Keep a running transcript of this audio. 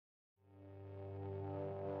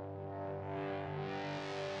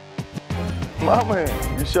My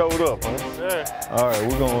man, you showed up, huh? Yeah. All right,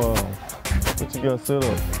 we're gonna what you got set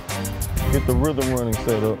up? Get the rhythm running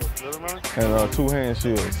set up. Rhythm running? And 2 hand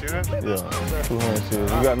shields. See that? Yeah, 2 hand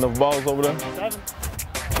shields. You got enough balls over there? 7.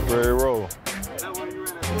 Ready to roll.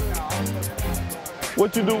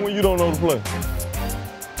 What you do when you don't know the play?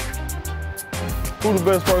 Who the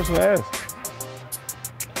best person to ask?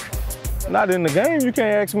 Not in the game. You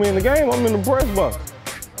can't ask me in the game. I'm in the press box.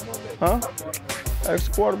 Huh? Ask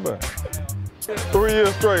the quarterback. 3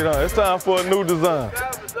 years straight, huh? It's time for a new design.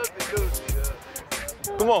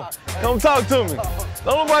 Come on, come talk to me.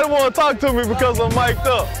 Don't nobody want to talk to me because I'm mic'd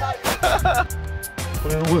up.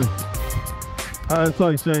 Put it away. High and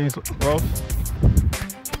tight, Shane Ross.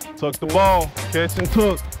 Tuck the ball, catch and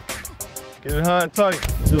tuck. Get it high and tight.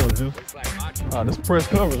 Juice. Ah, this press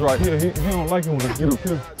coverage right here. He don't like it when I get up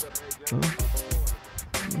here.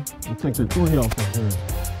 I'll take the 3 off of here.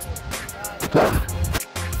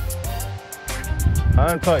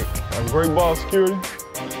 High and tight. That's great ball security.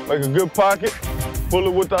 Make a good pocket. Pull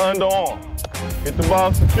it with the underarm. Get the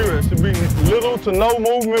ball secure. It should be little to no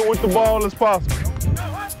movement with the ball as possible.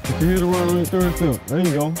 Put your head around on your third step. There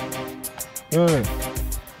you go. Good.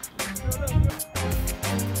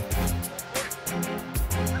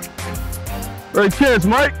 Great catch,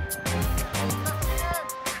 Mike.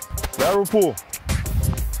 Lateral pull.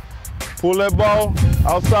 Pull that ball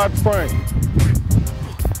outside the frame.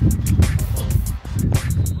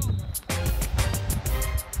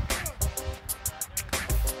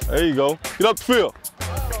 There you go. Get up the field.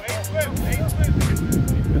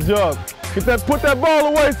 Good job. Put that ball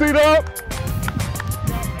away, C-Dub.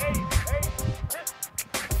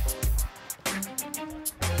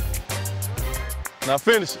 Now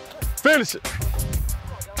finish it. Finish it.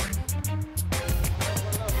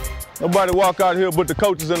 Nobody walk out here but the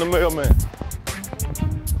coaches and the mailman.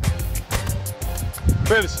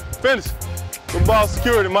 Finish it. Finish it. Good ball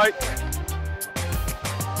security, Mike.